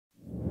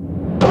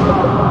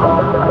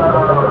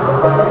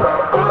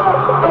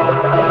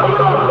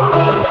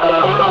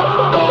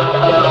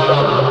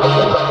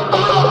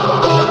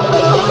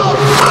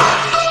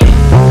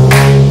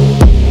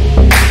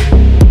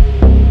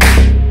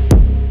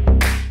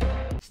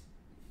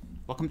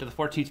Welcome to the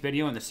 14th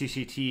video in the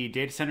CCT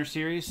Data Center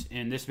series.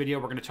 In this video,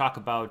 we're going to talk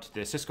about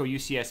the Cisco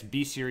UCS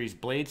B-Series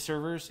blade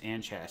servers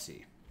and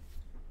chassis.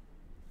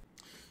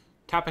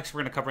 Topics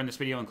we're going to cover in this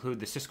video include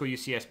the Cisco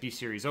UCS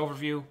B-Series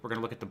overview. We're going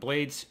to look at the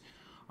blades.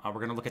 We're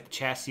going to look at the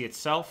chassis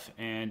itself,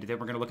 and then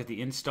we're going to look at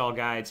the install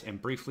guides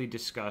and briefly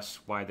discuss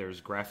why there's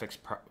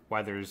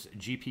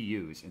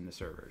GPUs in the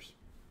servers.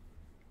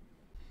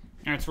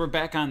 All right, so we're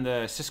back on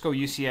the Cisco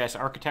UCS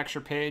architecture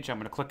page. I'm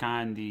going to click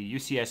on the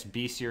UCS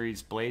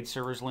B-Series blade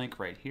servers link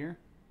right here.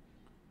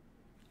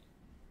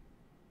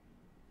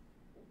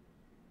 All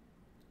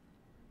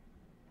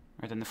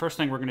right, then the first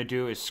thing we're going to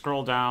do is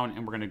scroll down,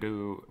 and we're going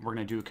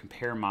to do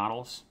compare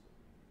models.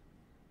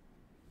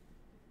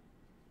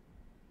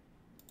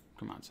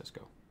 Come on,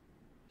 Cisco.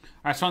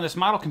 All right, so on this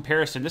model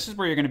comparison, this is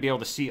where you're going to be able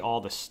to see all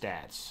the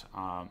stats.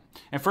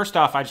 And first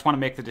off, I just want to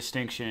make the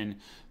distinction.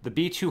 The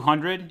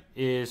B200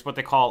 is what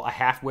they call a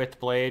half-width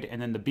blade,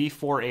 and then the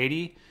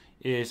B480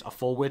 is a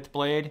full-width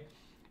blade.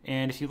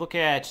 And if you look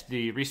at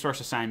the resource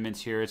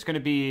assignments here, it's going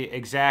to be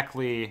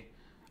exactly,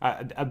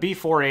 a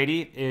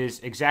B480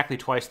 is exactly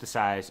twice the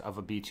size of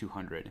a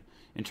B200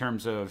 in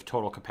terms of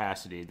total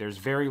capacity. There's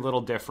very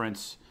little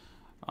difference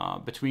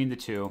between the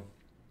two.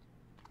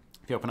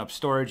 If you open up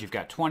storage, you've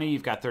got 20,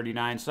 you've got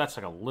 39, so that's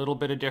like a little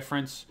bit of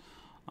difference,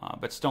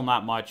 but still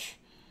not much.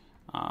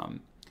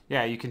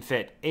 Yeah, you can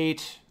fit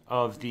 8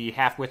 of the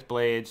half-width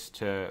blades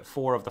to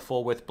 4 of the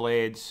full-width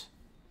blades.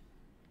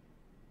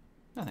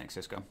 No thanks,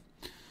 Cisco.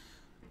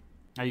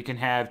 Now you can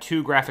have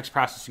 2 graphics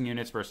processing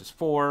units versus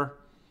 4.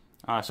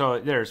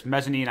 So there's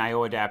mezzanine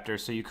I/O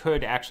adapters, so you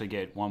could actually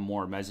get one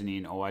more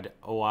mezzanine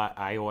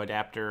I/O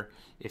adapter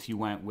if you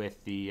went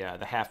with the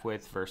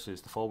half-width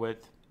versus the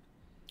full-width.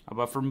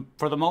 But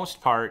for the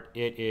most part,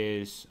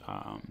 it's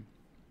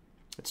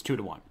 2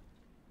 to 1.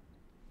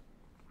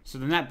 So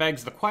then that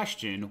begs the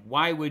question: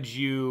 what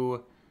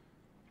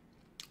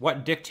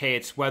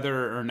dictates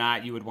whether or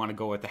not you would want to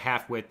go with a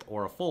half width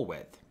or a full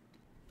width?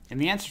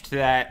 And the answer to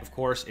that, of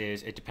course,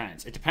 is it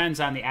depends. It depends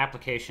on the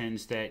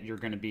applications that you're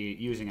going to be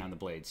using on the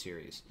blade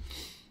series.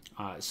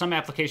 Some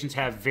applications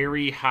have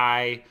very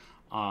high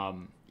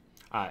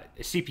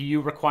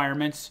CPU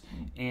requirements,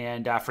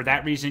 and for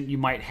that reason you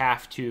might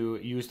have to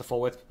use the full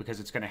width because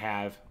it's going to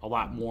have a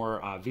lot more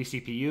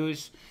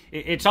vCPUs.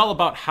 It's all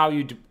about how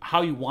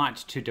you want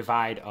to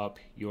divide up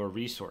your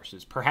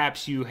resources.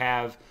 Perhaps you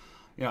have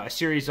a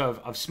series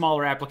of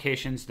smaller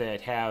applications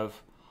that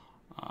have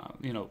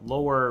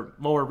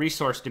lower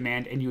resource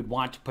demand, and you'd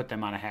want to put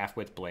them on a half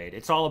width blade.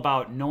 It's all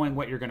about knowing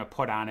what you're going to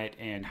put on it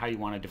and how you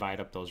want to divide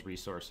up those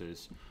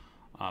resources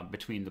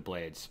between the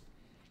blades.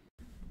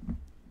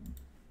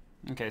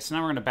 Okay, so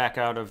now we're going to back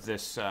out of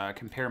this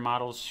compare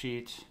models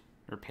sheet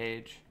or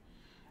page,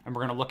 and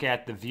we're going to look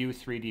at the view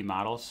 3D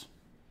models.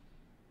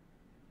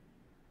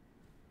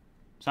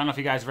 So I don't know if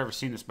you guys have ever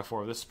seen this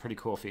before. This is a pretty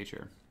cool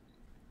feature.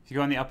 If you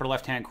go in the upper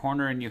left-hand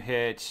corner and you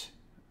hit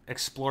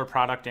Explore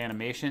Product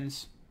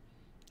Animations,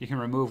 you can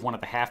remove one of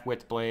the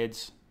half-width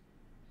blades.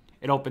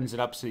 It opens it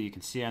up so you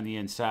can see on the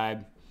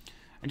inside.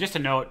 And just a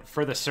note,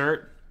 for the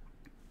cert,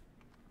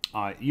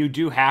 you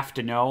do have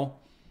to know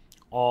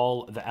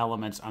all the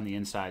elements on the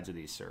insides of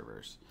these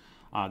servers.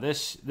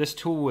 This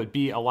tool would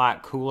be a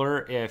lot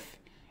cooler if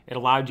it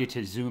allowed you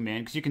to zoom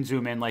in, because you can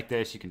zoom in like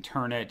this, you can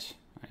turn it.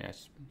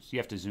 Yes, so you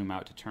have to zoom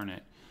out to turn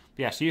it.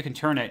 But yeah, so you can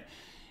turn it.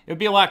 It would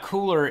be a lot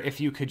cooler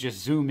if you could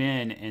just zoom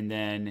in and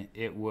then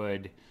it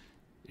would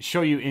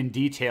show you in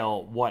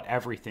detail what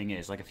everything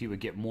is. Like if you would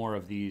get more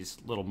of these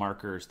little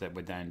markers that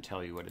would then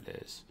tell you what it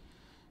is.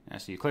 Yeah,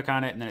 so you click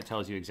on it and then it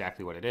tells you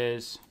exactly what it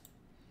is.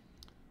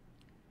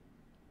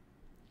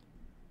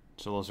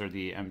 So those are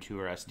the M2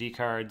 or SD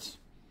cards.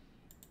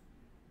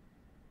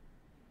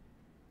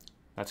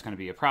 That's going to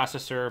be a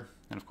processor,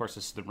 and of course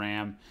this is the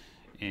RAM.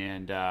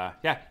 And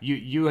yeah,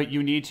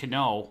 you need to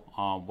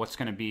know what's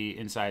going to be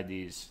inside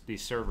these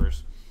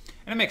servers,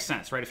 and it makes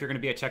sense, right? If you're going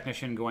to be a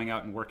technician going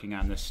out and working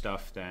on this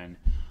stuff, then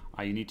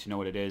you need to know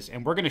what it is.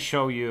 And we're going to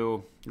show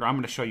you, or I'm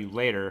going to show you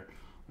later,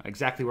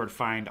 exactly where to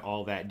find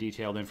all that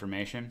detailed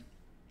information.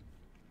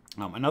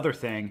 Another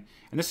thing,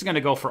 and this is going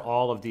to go for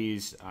all of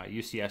these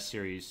UCS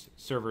series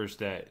servers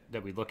that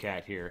we look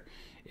at here,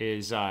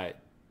 is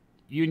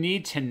you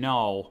need to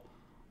know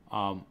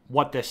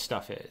what this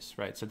stuff is,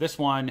 right? So this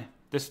one,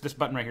 this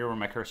button right here where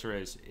my cursor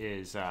is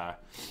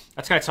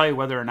that's going to tell you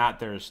whether or not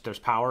there's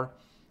power.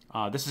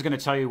 This is going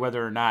to tell you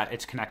whether or not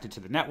it's connected to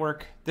the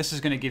network. This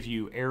is going to give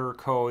you error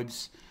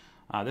codes.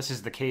 This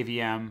is the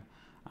KVM.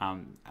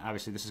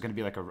 Obviously, this is going to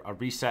be like a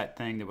reset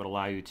thing that would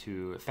allow you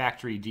to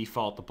factory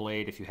default the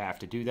blade if you have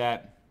to do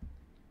that.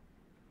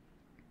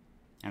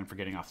 And I'm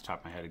forgetting off the top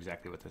of my head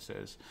exactly what this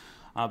is.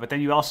 But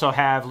then you also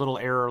have little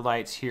error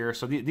lights here.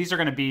 So these are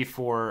going to be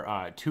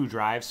for 2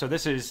 drives. So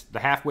this is the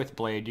half-width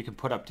blade. You can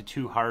put up to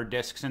 2 hard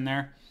disks in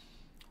there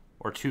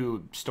or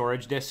 2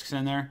 storage disks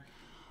in there.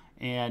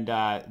 And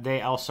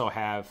they also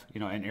have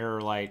an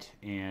error light,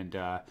 and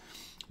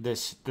the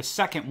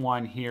second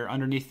one here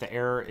underneath the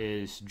error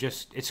is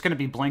just, it's going to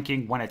be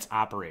blinking when it's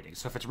operating.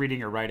 So if it's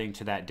reading or writing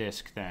to that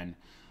disk, then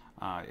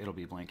it'll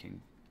be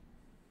blinking.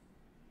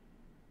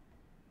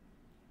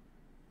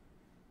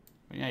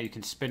 But yeah, you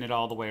can spin it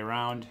all the way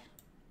around,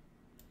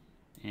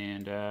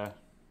 and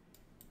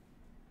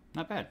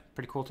not bad.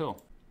 Pretty cool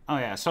tool. Oh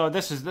yeah, so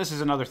this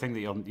is another thing that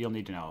you'll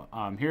need to know.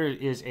 Here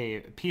is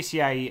a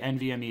PCIe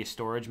NVMe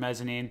storage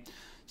mezzanine.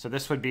 So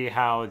this would be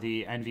how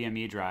the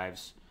NVMe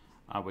drives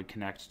would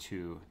connect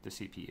to the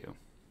CPU.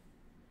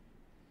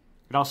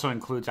 It also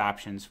includes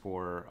options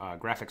for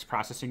graphics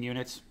processing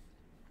units.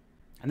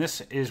 And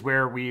this is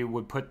where we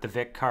would put the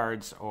VIC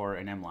cards or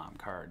an MLOM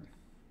card.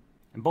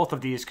 And both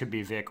of these could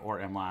be VIC or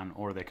MLOM,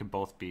 or they could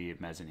both be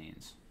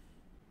mezzanines.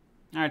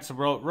 All right, so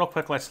real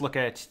quick, let's look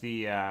at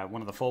the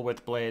one of the full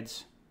width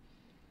blades.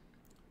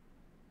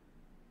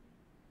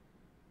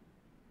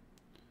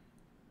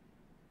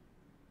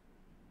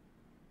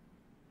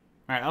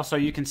 All right, also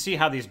you can see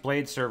how these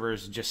blade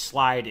servers just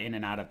slide in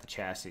and out of the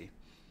chassis.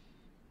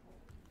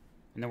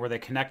 And then where they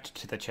connect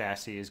to the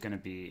chassis is going to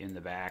be in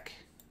the back.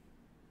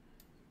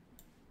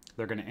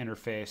 They're going to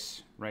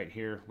interface right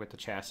here with the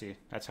chassis.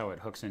 That's how it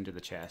hooks into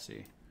the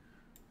chassis.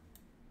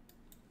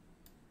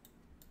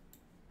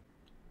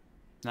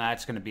 Now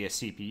that's going to be a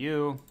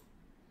CPU.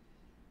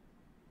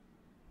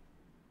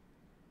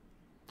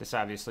 This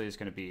obviously is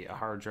going to be a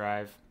hard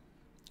drive,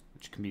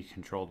 which can be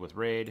controlled with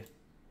RAID.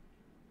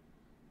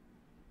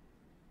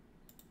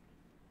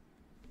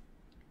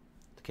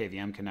 The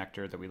KVM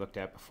connector that we looked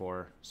at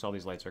before. So all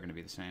these lights are going to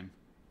be the same.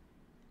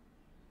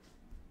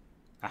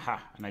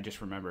 Aha, and I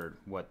just remembered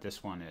what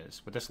this one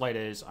is. What this light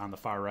is on the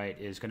far right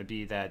is going to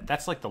be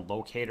that's like the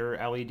locator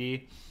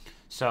LED.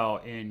 So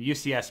in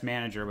UCS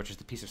Manager, which is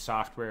the piece of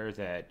software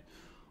that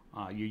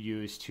you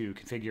use to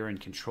configure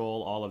and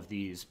control all of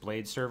these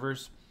blade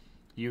servers,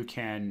 you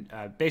can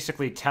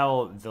basically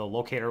tell the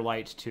locator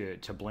light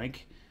to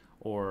blink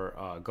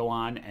or go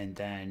on, and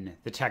then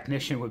the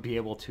technician would be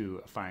able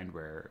to find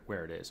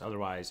where it is.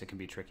 Otherwise, it can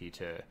be tricky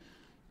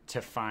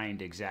to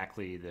find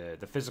exactly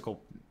the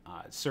physical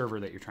server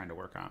that you're trying to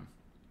work on.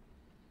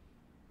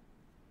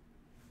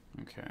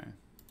 Okay.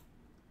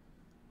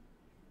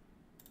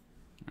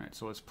 All right,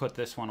 so let's put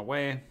this one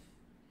away.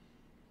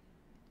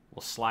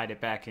 We'll slide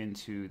it back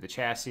into the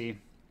chassis.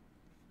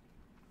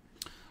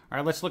 All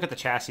right, let's look at the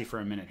chassis for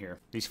a minute here.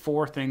 These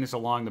four things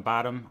along the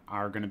bottom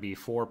are going to be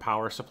 4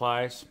 power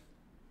supplies.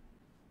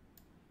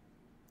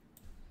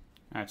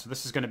 All right, so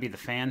this is going to be the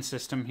fan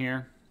system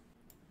here.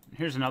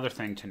 Here's another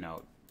thing to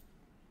note.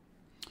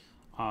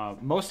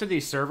 Most of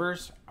these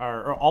servers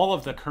or all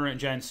of the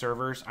current gen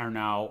servers are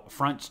now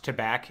front to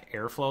back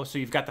airflow. So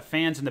you've got the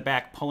fans in the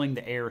back pulling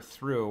the air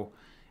through,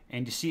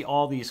 and you see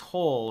all these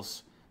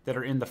holes that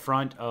are in the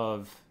front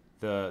of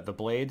the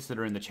blades that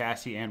are in the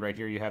chassis, and right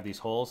here you have these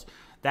holes.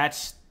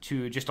 That's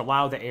to just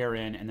allow the air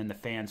in, and then the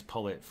fans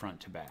pull it front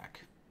to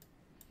back.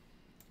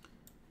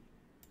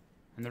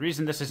 And the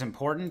reason this is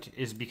important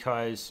is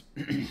because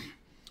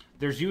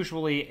there's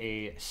usually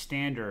a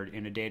standard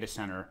in a data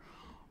center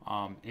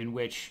in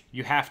which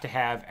you have to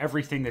have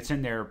everything that's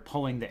in there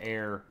pulling the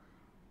air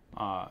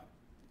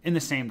in the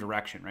same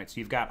direction, right? So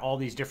you've got all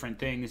these different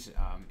things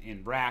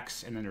in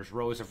racks, and then there's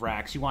rows of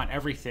racks. You want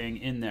everything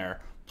in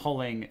there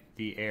pulling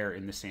the air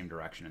in the same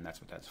direction, and that's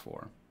what that's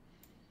for.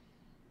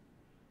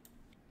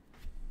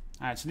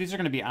 All right, so these are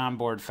going to be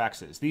onboard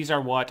FEXs. These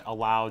are what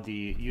allow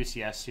the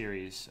UCS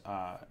series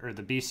or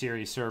the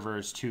B-Series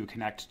servers to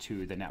connect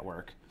to the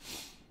network.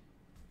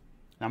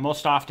 Now,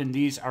 most often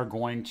these are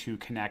going to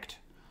connect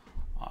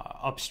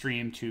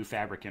upstream to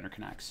fabric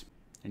interconnects,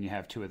 and you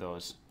have 2 of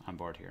those on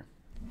board here.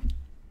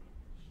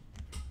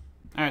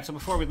 All right, so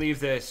before we leave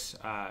this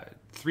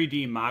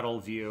 3D model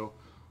view,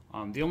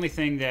 the only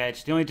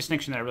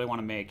distinction that I really want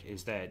to make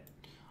is that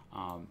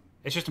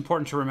it's just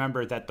important to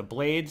remember that the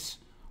blades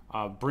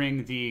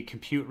bring the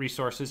compute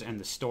resources and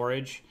the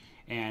storage,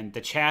 and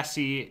the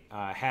chassis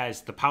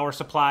has the power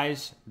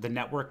supplies, the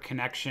network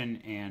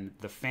connection, and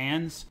the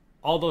fans.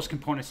 All those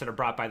components that are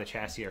brought by the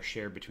chassis are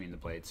shared between the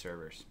blade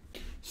servers.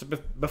 So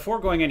before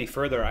going any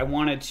further, I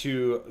wanted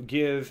to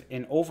give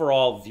an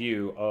overall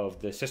view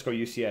of the Cisco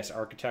UCS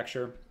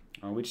architecture.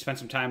 We just spent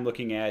some time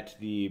looking at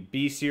the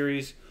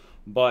B-Series,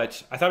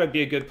 but I thought it'd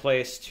be a good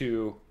place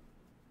to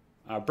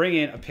bring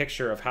in a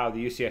picture of how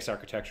the UCS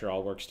architecture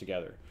all works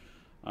together.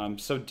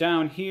 So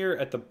down here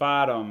at the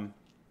bottom,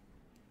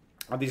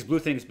 these blue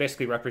things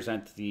basically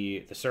represent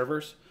the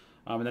servers,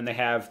 and then they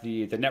have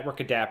the network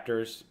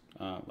adapters,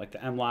 like the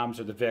MLOMs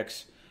or the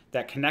VICs,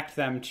 that connect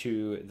them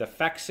to the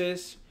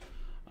FEXs,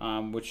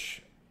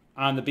 which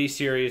on the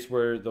B-Series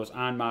were those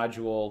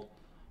on-module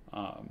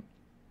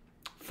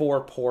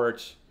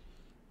 4-port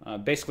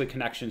basically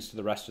connections to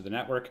the rest of the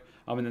network.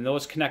 And then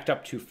those connect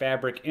up to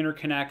fabric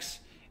interconnects,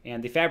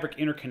 and the fabric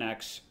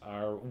interconnects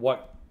are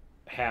what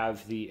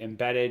have the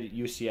embedded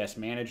UCS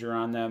manager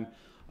on them,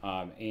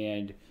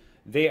 and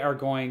they are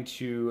going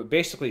to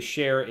basically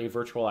share a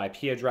virtual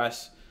IP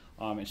address.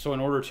 And so in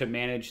order to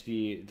manage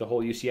the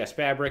whole UCS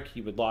fabric,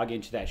 you would log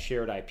into that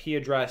shared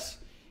IP address,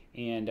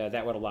 and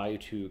that would allow you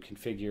to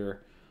configure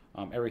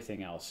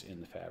everything else in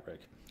the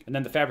fabric. And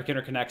then the fabric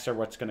interconnects are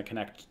what's going to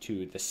connect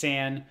to the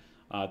SAN,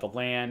 the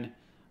LAN,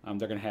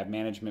 They're going to have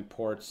management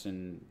ports,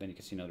 and then you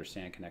can see another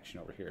SAN connection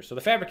over here. So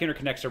the fabric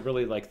interconnects are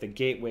really like the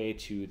gateway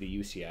to the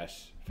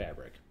UCS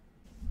fabric.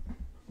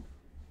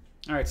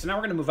 All right, so now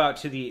we're going to move out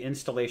to the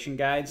installation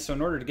guide. So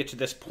in order to get to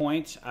this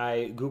point,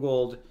 I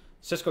Googled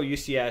Cisco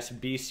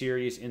UCS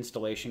B-Sereis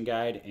installation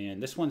guide,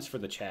 and this one's for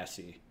the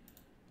chassis.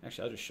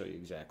 Actually, I'll just show you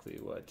exactly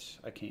what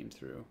I came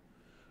through.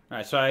 All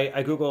right, so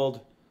I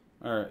Googled,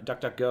 or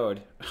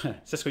DuckDuckGo'd,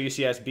 Cisco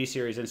UCS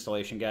B-Sereis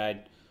installation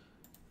guide.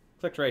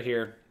 Clicked right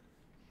here.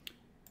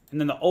 And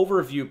then the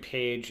overview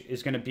page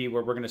is going to be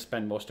where we're going to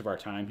spend most of our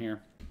time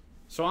here.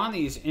 So on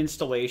these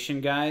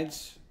installation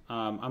guides,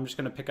 I'm just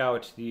going to pick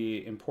out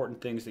the important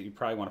things that you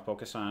probably want to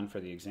focus on for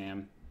the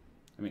exam,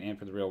 and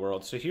for the real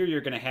world. So here you're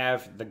going to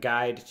have the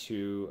guide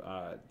to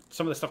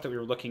some of the stuff that we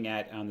were looking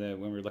at on when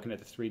we were looking at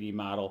the 3D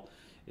model.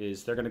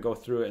 Is they're going to go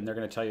through it and they're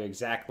going to tell you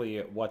exactly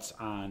what's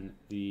on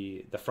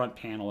the front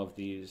panel of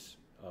these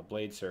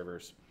blade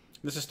servers.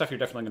 This is stuff you're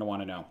definitely going to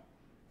want to know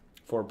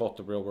for both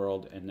the real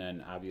world and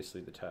then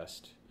obviously the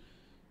test.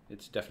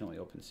 It's definitely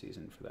open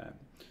season for that.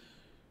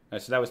 All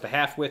right, so that was the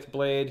half width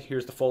blade.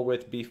 Here's the full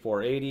width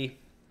B480.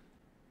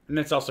 And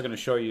it's also going to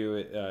show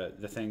you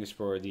the things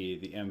for the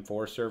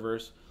M4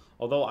 servers.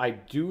 Although I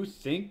do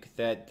think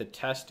that the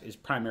test is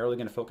primarily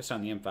going to focus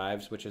on the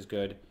M5s, which is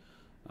good.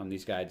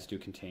 These guides do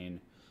contain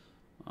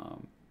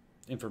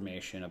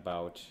information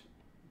about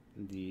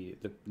the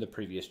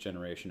previous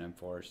generation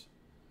M4s.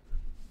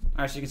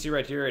 All right, so you can see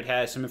right here it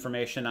has some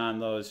information on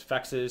those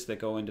FEXs that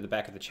go into the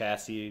back of the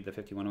chassis, the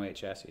 5108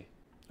 chassis.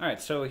 All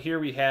right, so here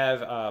we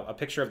have a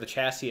picture of the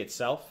chassis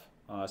itself.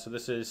 So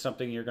this is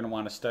something you're going to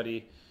want to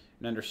study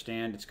and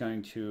understand. It's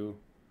going to,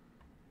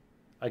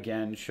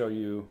 again, show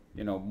you,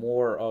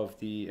 more of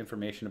the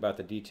information about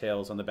the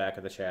details on the back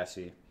of the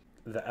chassis,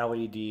 the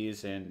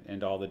LEDs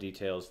and all the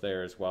details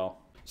there as well.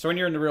 So when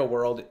you're in the real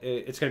world,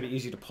 it's going to be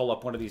easy to pull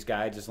up one of these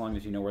guides as long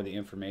as you know where the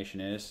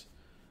information is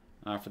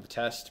for the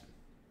test.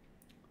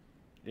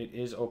 It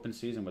is open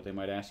season, what they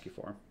might ask you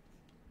for.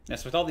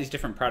 Yes, with all these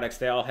different products,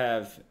 they all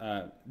have,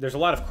 there's a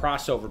lot of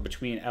crossover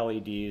between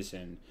LEDs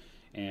and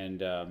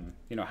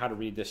how to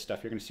read this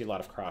stuff. You're going to see a lot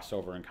of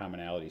crossover and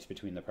commonalities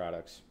between the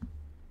products.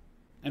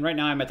 And right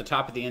now I'm at the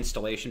top of the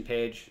installation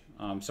page.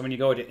 So when you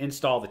go to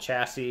install the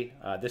chassis,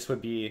 this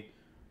would be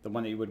the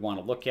one that you would want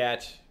to look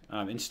at.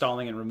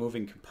 Installing and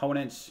removing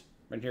components.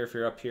 Right here, if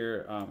you're up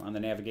here on the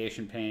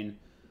navigation pane,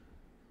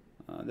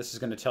 this is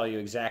going to tell you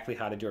exactly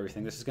how to do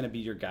everything. This is going to be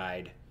your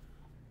guide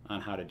on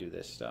how to do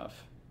this stuff.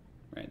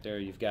 Right there,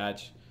 you've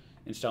got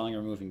installing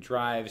and removing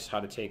drives, how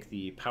to take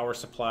the power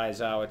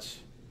supplies out,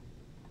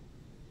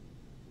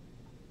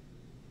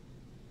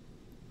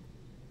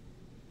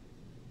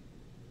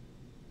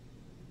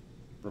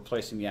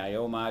 replacing the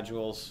I/O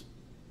modules,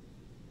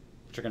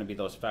 which are going to be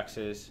those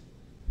FEXs.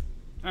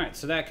 All right,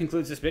 so that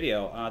concludes this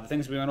video. The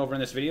things we went over in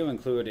this video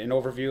include an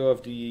overview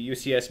of the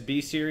UCS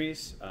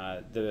B-Sereis,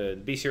 the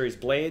B-Sereis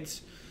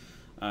blades,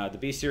 the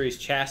B-Sereis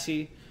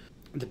chassis,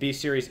 the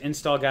B-Sereis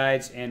install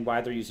guides, and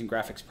why they're using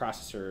graphics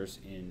processors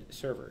in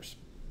servers.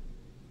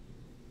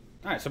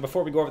 All right, so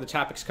before we go over the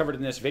topics covered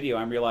in this video,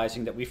 I'm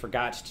realizing that we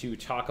forgot to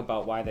talk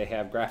about why they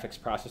have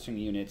graphics processing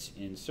units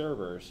in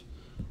servers.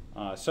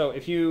 So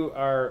if you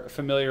are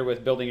familiar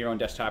with building your own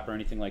desktop or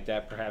anything like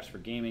that, perhaps for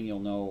gaming, you'll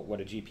know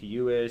what a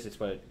GPU is. It's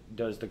what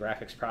does the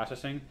graphics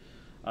processing.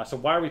 So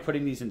why are we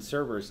putting these in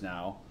servers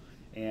now?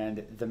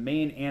 And the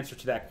main answer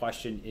to that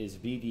question is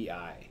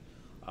VDI,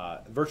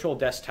 virtual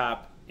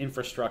desktop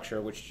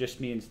infrastructure, which just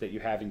means that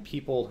you're having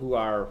people who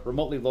are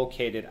remotely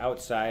located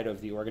outside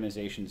of the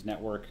organization's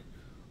network,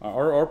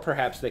 or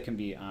perhaps they can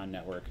be on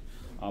network,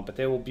 but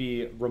they will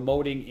be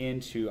remoting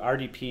into,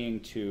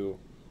 RDPing to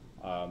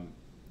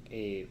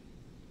a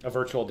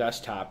virtual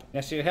desktop.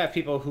 And so you have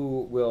people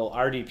who will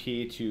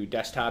RDP to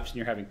desktops, and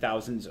you're having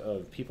thousands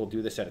of people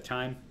do this at a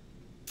time,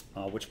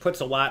 which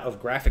puts a lot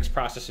of graphics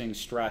processing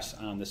stress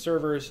on the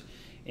servers.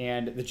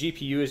 And the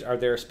GPUs are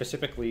there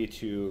specifically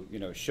to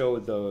show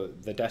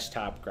the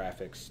desktop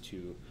graphics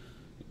to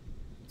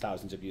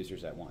thousands of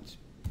users at once.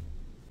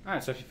 All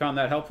right, so if you found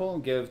that helpful,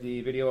 give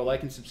the video a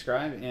like and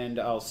subscribe, and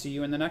I'll see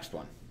you in the next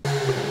one.